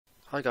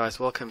Hi guys,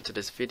 welcome to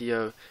this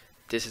video.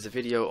 This is a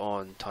video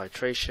on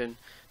titration.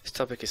 This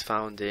topic is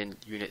found in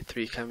Unit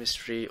 3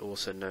 Chemistry,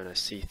 also known as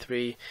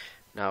C3.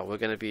 Now we're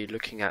going to be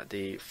looking at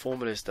the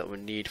formulas that we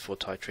need for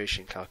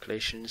titration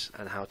calculations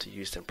and how to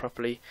use them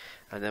properly,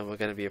 and then we're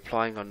going to be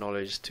applying our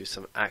knowledge to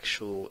some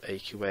actual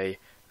AQA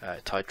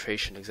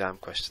titration exam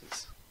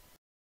questions.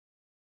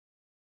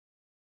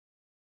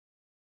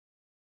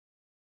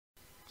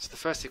 So the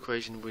first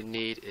equation we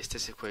need is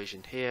this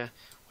equation here,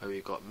 where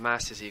we've got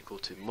mass is equal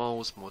to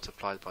moles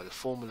multiplied by the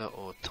formula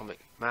or atomic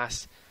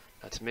mass.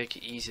 Now to make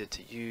it easier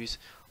to use,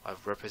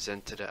 I've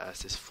represented it as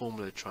this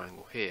formula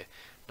triangle here.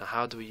 Now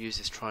how do we use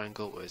this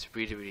triangle? Well, it's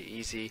really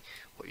easy.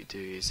 What you do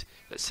is,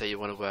 let's say you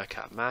want to work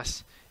out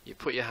mass, you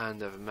put your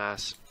hand over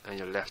mass and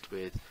you're left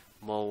with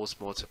moles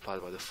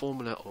multiplied by the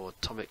formula or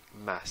atomic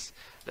mass.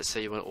 Let's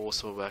say you want to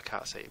also work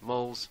out, say,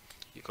 moles,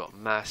 you've got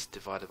mass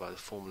divided by the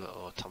formula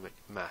or atomic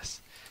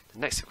mass. The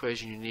next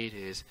equation you need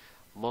is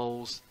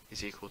moles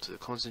is equal to the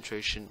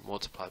concentration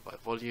multiplied by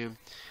volume,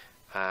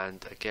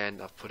 and again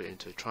I've put it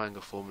into a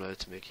triangle formula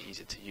to make it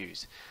easier to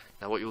use.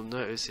 Now what you'll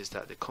notice is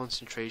that the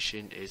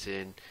concentration is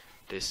in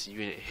this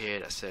unit here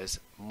that says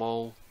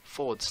mole /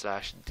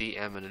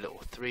 dm and a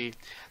little 3.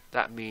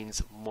 That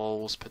means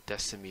moles per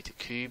decimeter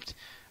cubed.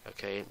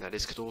 Okay, now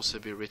this could also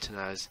be written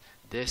as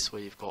this,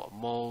 where you've got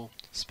mole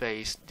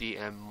space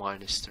dm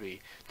minus 3.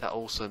 That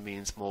also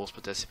means moles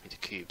per decimeter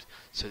cubed.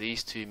 So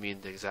these two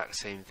mean the exact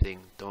same thing,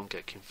 don't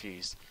get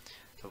confused.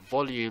 The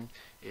volume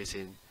is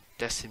in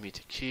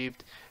decimeter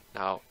cubed.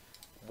 Now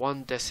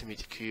 1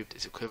 decimeter cubed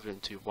is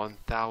equivalent to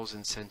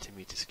 1000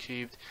 centimeters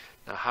cubed.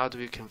 Now how do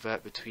we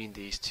convert between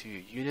these two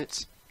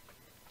units?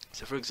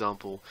 So for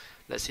example,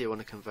 let's say you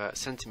want to convert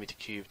centimeter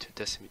cubed to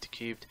decimeter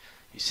cubed.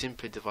 You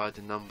simply divide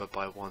the number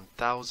by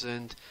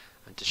 1000,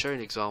 and to show an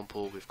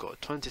example, we've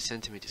got 20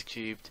 centimeters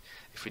cubed.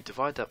 If we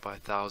divide that by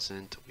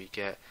 1000, we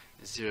get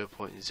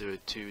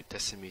 0.02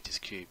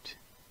 decimeters cubed.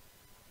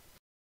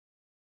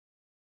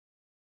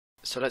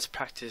 So let's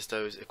practice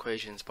those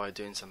equations by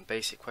doing some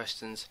basic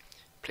questions.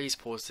 Please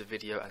pause the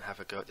video and have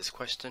a go at this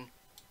question.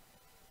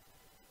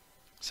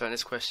 So in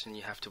this question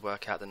you have to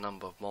work out the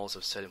number of moles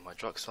of sodium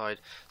hydroxide.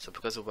 So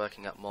because we're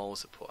working at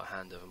moles, we put a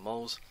hand over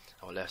moles,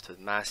 and we're left with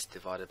mass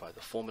divided by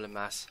the formula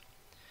mass.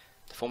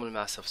 The formula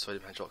mass of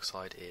sodium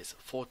hydroxide is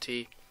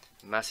 40.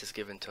 The mass is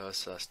given to us,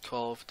 so that's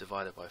 12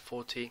 divided by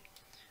 40,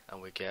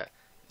 and we get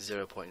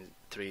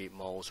 0.3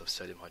 moles of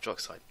sodium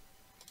hydroxide.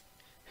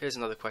 Here's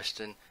another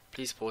question.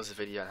 Please pause the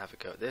video and have a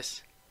go at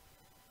this.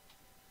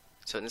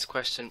 So in this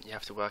question you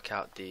have to work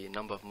out the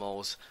number of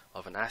moles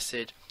of an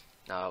acid.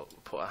 Now we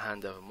put our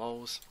hand over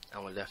moles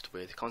and we're left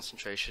with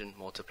concentration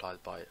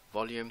multiplied by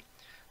volume.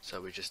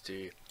 So we just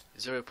do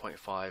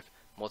 0.5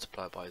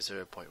 multiplied by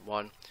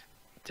 0.1.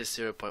 This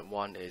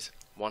 0.1 is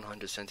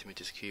 100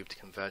 centimeters cubed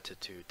converted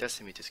to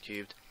decimeters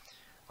cubed.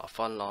 Our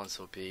final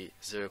answer will be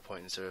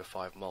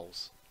 0.05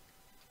 moles.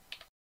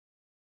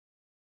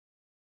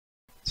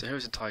 So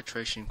here's a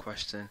titration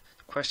question.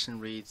 The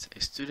question reads,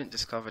 a student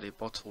discovered a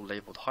bottle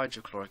labeled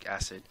hydrochloric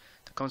acid.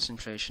 The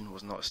concentration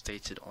was not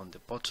stated on the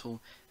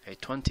bottle. A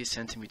 20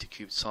 centimeter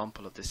cubed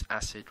sample of this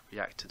acid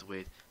reacted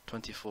with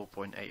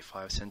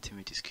 24.85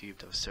 centimeters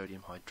cubed of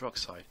sodium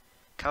hydroxide.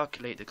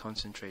 Calculate the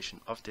concentration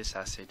of this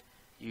acid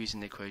using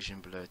the equation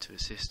below to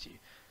assist you.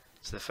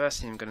 So the first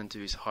thing I'm going to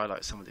do is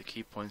highlight some of the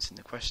key points in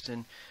the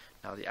question.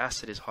 Now the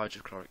acid is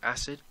hydrochloric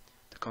acid.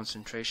 The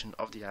concentration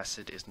of the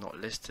acid is not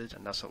listed,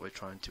 and that's what we're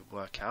trying to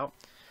work out.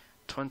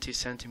 20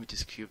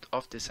 centimeters cubed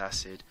of this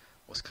acid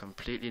was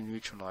completely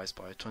neutralized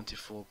by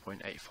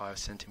 24.85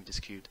 centimeters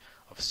cubed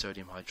of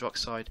sodium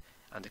hydroxide,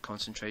 and the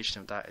concentration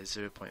of that is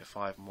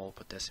 0.5 mole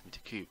per decimeter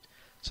cubed.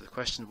 So the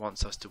question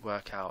wants us to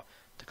work out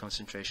the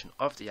concentration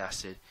of the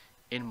acid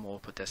in mole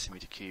per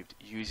decimeter cubed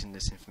using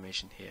this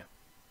information here.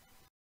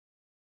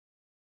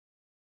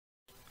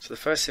 So the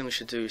first thing we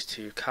should do is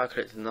to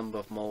calculate the number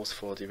of moles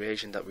for the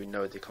reagent that we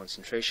know the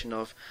concentration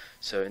of.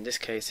 So in this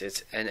case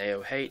it's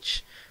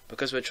NaOH.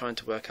 Because we're trying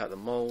to work out the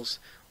moles,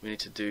 we need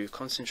to do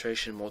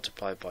concentration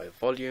multiplied by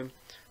volume.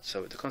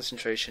 So the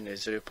concentration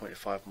is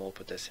 0.5 mole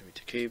per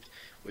decimeter cubed.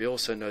 We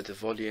also know the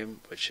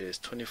volume, which is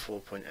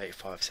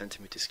 24.85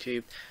 centimeters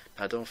cubed.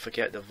 Now don't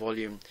forget the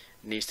volume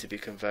needs to be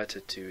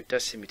converted to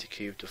decimeter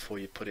cubed before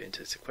you put it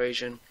into this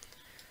equation.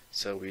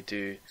 So we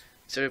do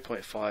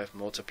 0.5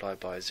 multiplied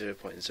by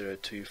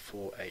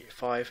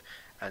 0.02485,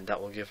 and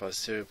that will give us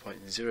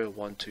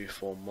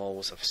 0.0124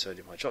 moles of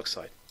sodium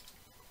hydroxide.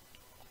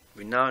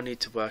 We now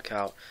need to work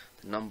out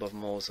the number of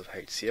moles of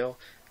HCl,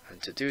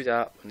 and to do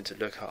that we need to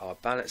look at our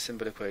balance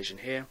symbol equation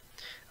here,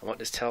 and what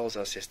this tells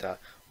us is that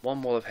 1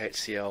 mole of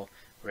HCl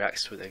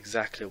reacts with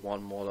exactly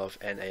 1 mole of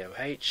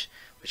NaOH,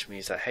 which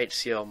means that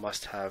HCl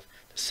must have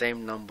the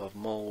same number of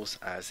moles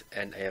as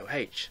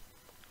NaOH,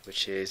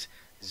 which is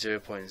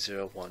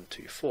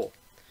 0.0124.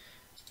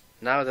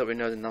 Now that we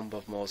know the number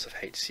of moles of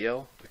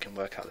HCl, we can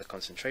work out the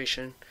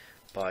concentration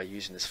by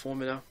using this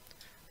formula.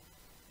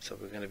 So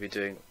we're going to be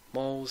doing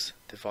moles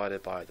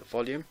divided by the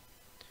volume.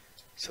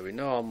 So we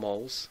know our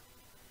moles,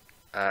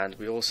 and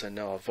we also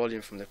know our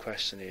volume from the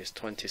question is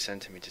 20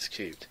 centimeters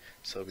cubed.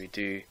 So we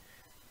do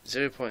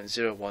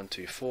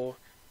 0.0124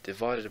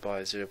 divided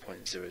by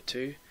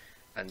 0.02,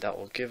 and that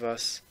will give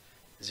us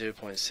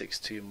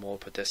 0.62 mole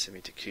per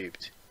decimeter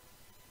cubed.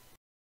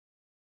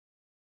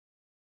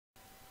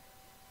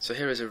 So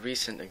here is a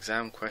recent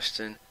exam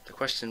question. The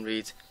question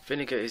reads,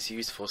 vinegar is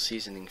used for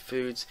seasoning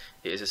foods.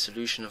 It is a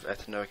solution of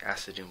ethanoic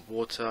acid in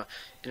water.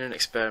 In an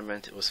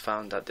experiment, it was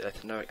found that the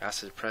ethanoic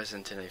acid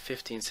present in a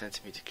 15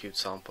 centimeter cubed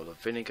sample of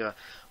vinegar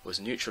was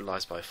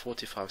neutralized by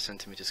 45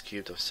 centimeters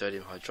cubed of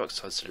sodium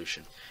hydroxide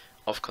solution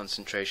of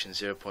concentration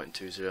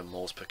 0.20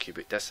 moles per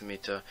cubic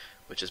decimeter,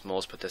 which is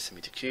moles per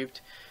decimeter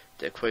cubed.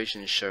 The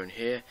equation is shown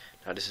here.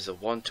 Now this is a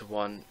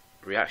one-to-one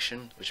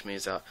reaction, which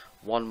means that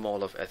 1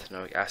 mole of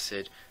ethanoic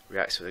acid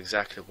reacts with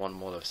exactly 1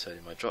 mole of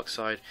sodium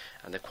hydroxide,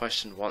 and the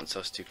question wants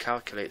us to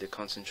calculate the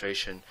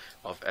concentration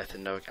of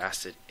ethanoic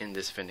acid in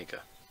this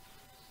vinegar.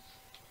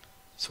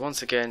 So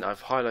once again,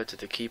 I've highlighted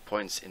the key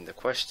points in the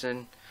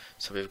question.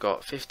 So we've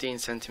got 15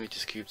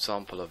 centimeters cubed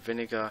sample of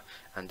vinegar,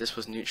 and this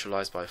was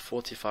neutralized by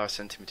 45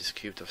 centimeters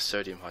cubed of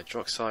sodium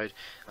hydroxide,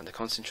 and the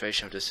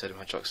concentration of the sodium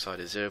hydroxide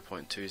is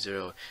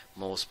 0.20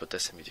 moles per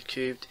decimeter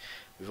cubed.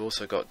 We've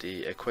also got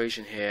the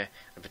equation here,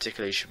 and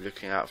particularly you should be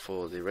looking out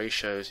for the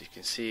ratios. You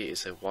can see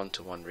it's a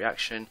one-to-one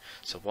reaction,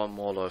 so 1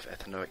 mole of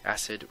ethanoic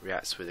acid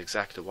reacts with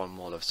exactly 1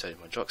 mole of sodium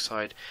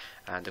hydroxide,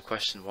 and the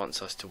question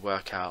wants us to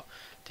work out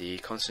the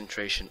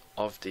concentration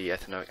of the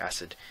ethanoic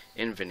acid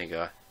in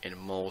vinegar in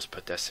moles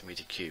per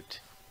decimeter cubed.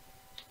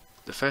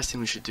 The first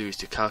thing we should do is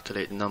to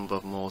calculate the number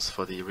of moles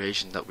for the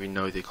reagent that we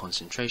know the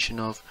concentration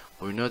of.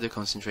 Well, we know the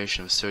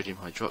concentration of sodium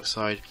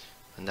hydroxide,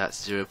 and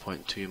that's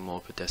 0.2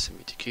 mole per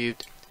decimeter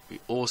cubed. We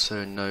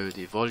also know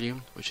the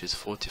volume, which is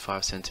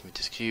 45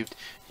 centimeters cubed.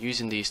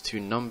 Using these two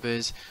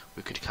numbers,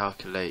 we could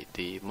calculate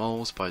the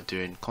moles by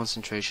doing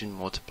concentration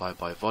multiplied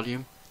by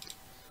volume,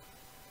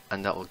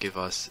 and that will give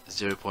us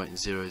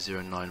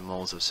 0.009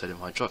 moles of sodium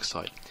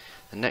hydroxide.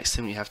 The next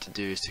thing we have to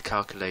do is to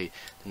calculate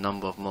the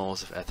number of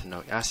moles of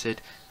ethanoic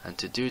acid, and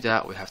to do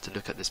that we have to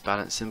look at this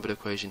balance symbol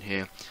equation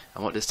here,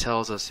 and what this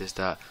tells us is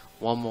that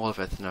 1 mole of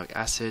ethanoic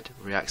acid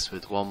reacts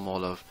with 1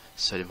 mole of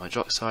sodium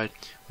hydroxide,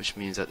 which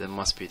means that there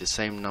must be the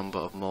same number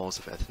of moles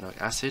of ethanoic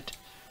acid,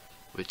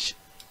 which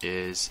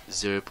is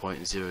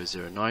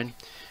 0.009.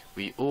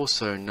 We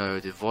also know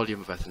the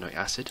volume of ethanoic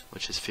acid,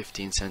 which is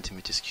 15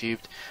 centimeters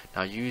cubed.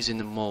 Now using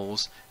the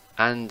moles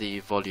and the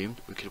volume,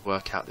 we could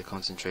work out the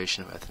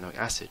concentration of ethanoic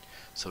acid.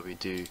 So we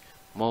do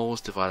moles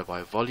divided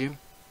by volume,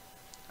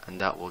 and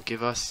that will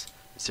give us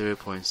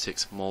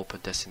 0.6 mole per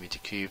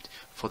decimeter cubed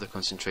for the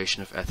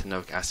concentration of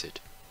ethanoic acid.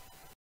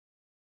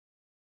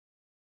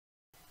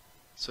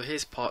 So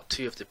here's part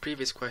 2 of the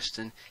previous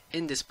question.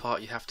 In this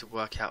part you have to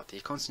work out the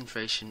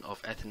concentration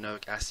of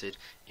ethanoic acid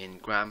in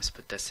grams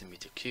per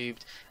decimeter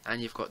cubed,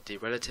 and you've got the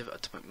relative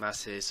atomic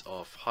masses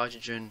of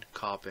hydrogen,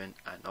 carbon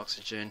and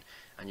oxygen,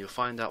 and you'll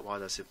find out why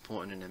that's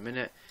important in a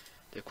minute.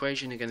 The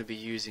equation you're going to be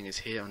using is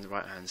here on the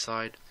right hand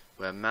side,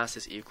 where mass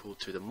is equal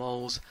to the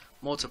moles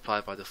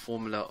multiplied by the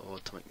formula or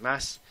atomic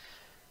mass.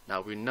 Now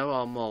we know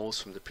our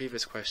moles from the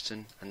previous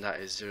question, and that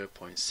is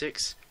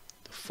 0.6.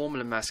 The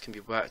formula mass can be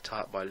worked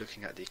out by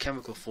looking at the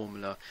chemical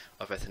formula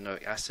of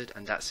ethanoic acid,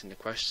 and that's in the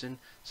question.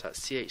 So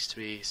that's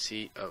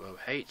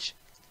CH3COOH.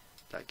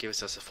 That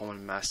gives us a formula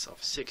mass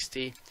of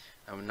 60,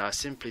 and we'll now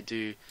simply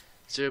do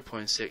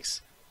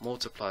 0.6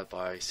 multiplied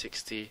by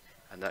 60,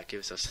 and that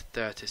gives us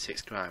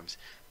 36 grams.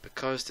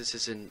 Because this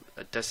is in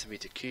a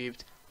decimeter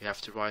cubed, we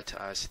have to write it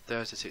as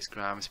 36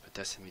 grams per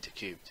decimeter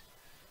cubed.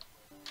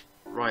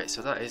 Right,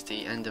 so that is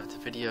the end of the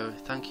video.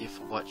 Thank you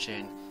for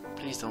watching.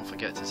 Please don't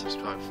forget to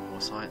subscribe for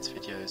more science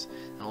videos,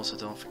 and also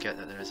don't forget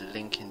that there is a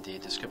link in the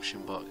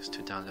description box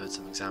to download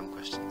some exam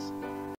questions.